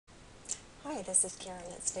Hi, this is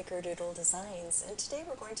Karen at Snickerdoodle Designs, and today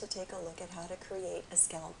we're going to take a look at how to create a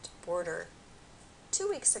scalloped border. 2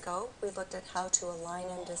 weeks ago, we looked at how to align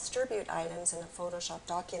and distribute items in a Photoshop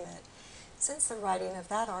document. Since the writing of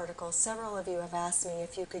that article, several of you have asked me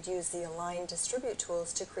if you could use the Align Distribute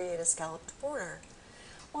tools to create a scalloped border.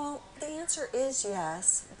 Well, the answer is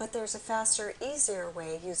yes, but there's a faster, easier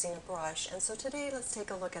way using a brush, and so today let's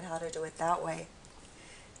take a look at how to do it that way.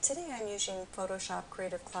 Today I'm using Photoshop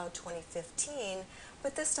Creative Cloud 2015,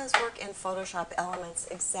 but this does work in Photoshop Elements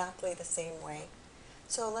exactly the same way.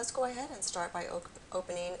 So let's go ahead and start by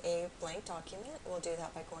opening a blank document. We'll do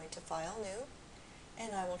that by going to File, New,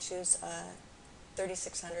 and I will choose a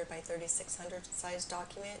 3600 by 3600 size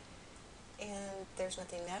document, and there's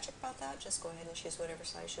nothing magic about that. Just go ahead and choose whatever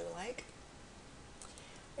size you like.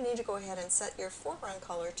 You need to go ahead and set your foreground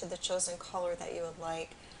color to the chosen color that you would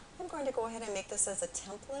like. I'm going to go ahead and make this as a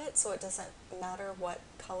template, so it doesn't matter what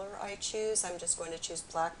color I choose. I'm just going to choose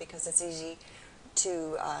black because it's easy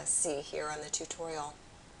to see here on the tutorial.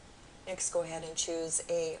 Next, go ahead and choose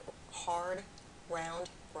a hard,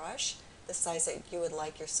 round brush, the size that you would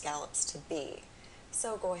like your scallops to be.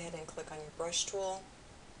 So go ahead and click on your brush tool,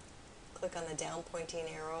 click on the down pointing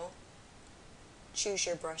arrow, choose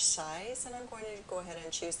your brush size, and I'm going to go ahead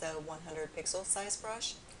and choose the 100 pixel size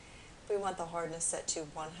brush. We want the hardness set to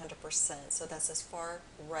 100%, so that's as far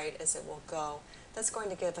right as it will go. That's going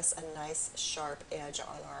to give us a nice sharp edge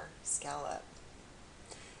on our scallop.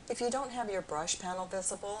 If you don't have your brush panel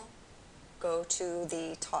visible, go to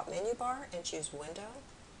the top menu bar and choose Window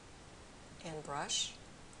and Brush,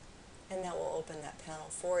 and that will open that panel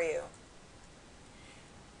for you.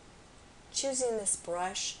 Choosing this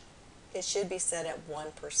brush, it should be set at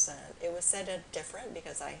 1%. It was set at different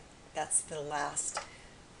because that's the last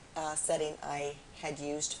setting I had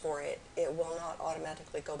used for it. It will not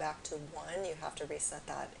automatically go back to 1. You have to reset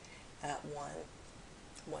that at 1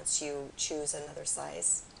 once you choose another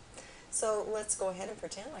size. So let's go ahead and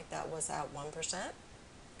pretend like that was at 1%.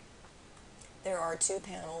 There are two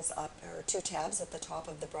panels up, or two tabs at the top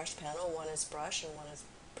of the brush panel. One is brush and one is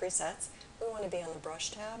presets. We want to be on the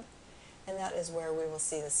brush tab, and that is where we will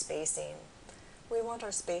see the spacing. We want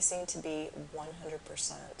our spacing to be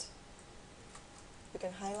 100%. You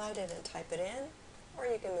can highlight it and type it in, or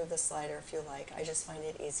you can move the slider if you like. I just find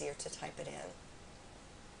it easier to type it in.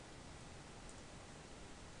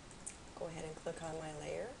 Go ahead and click on my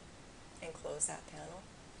layer and close that panel.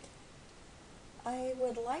 I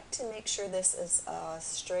would like to make sure this is a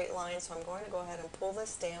straight line, so I'm going to go ahead and pull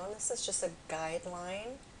this down. This is just a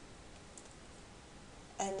guideline.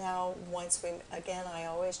 And now again, I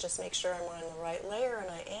always just make sure I'm on the right layer, and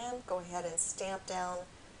I am. Go ahead and stamp down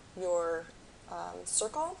your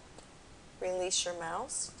circle, release your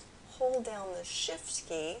mouse, hold down the Shift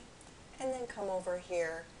key, and then come over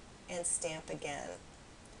here and stamp again.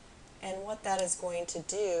 And what that is going to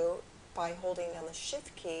do by holding down the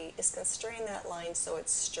Shift key is constrain that line so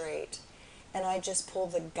it's straight. And I just pull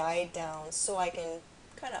the guide down so I can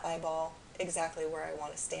kind of eyeball exactly where I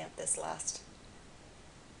want to stamp this last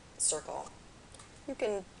circle. You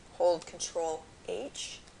can hold Control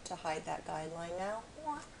H to hide that guideline now,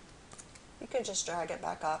 or you can just drag it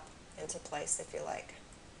back up into place if you like.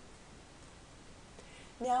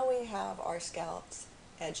 Now we have our scalloped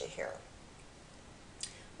edge here.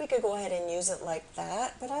 We could go ahead and use it like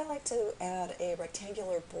that, but I like to add a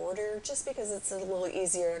rectangular border just because it's a little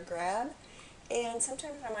easier to grab, and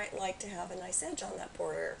sometimes I might like to have a nice edge on that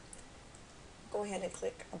border. Go ahead and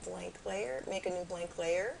click a blank layer, make a new blank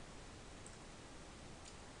layer.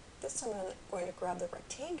 This time I'm going to grab the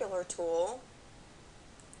rectangular tool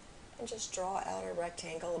and just draw out a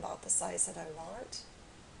rectangle about the size that I want,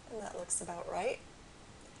 and that looks about right.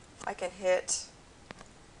 I can hit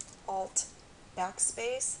Alt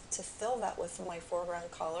Backspace to fill that with my foreground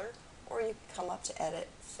color, or you can come up to Edit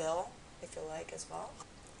Fill if you like as well.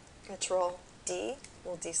 Control D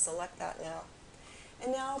will deselect that now.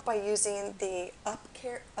 And now by using the up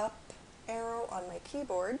arrow on my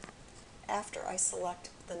keyboard, after I select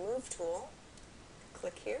the Move tool,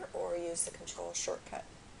 click here or use the Control shortcut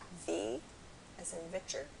V as in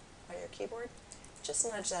Victor on your keyboard. Just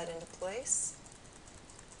nudge that into place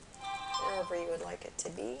wherever you would like it to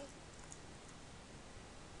be.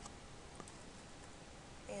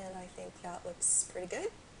 And I think that looks pretty good.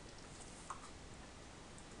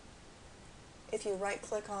 If you right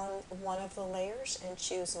click on one of the layers and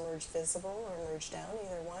choose Merge Visible or Merge Down,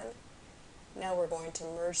 either one, now we're going to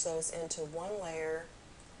merge those into one layer,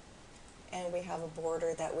 and we have a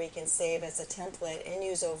border that we can save as a template and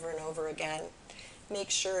use over and over again. Make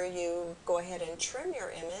sure you go ahead and trim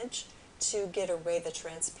your image to get away the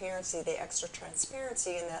transparency, the extra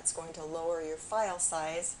transparency, and that's going to lower your file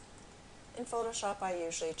size. In Photoshop, I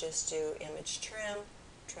usually just do image trim,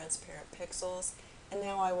 transparent pixels, and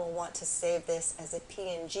now I will want to save this as a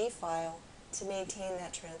PNG file to maintain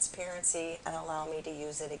that transparency and allow me to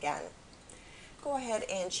use it again. Go ahead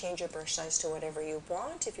and change your brush size to whatever you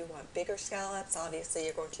want. If you want bigger scallops, obviously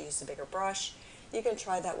you're going to use a bigger brush. You can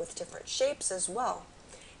try that with different shapes as well.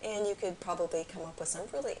 And you could probably come up with some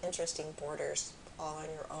really interesting borders all on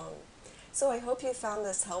your own. So I hope you found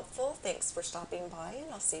this helpful. Thanks for stopping by,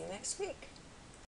 and I'll see you next week.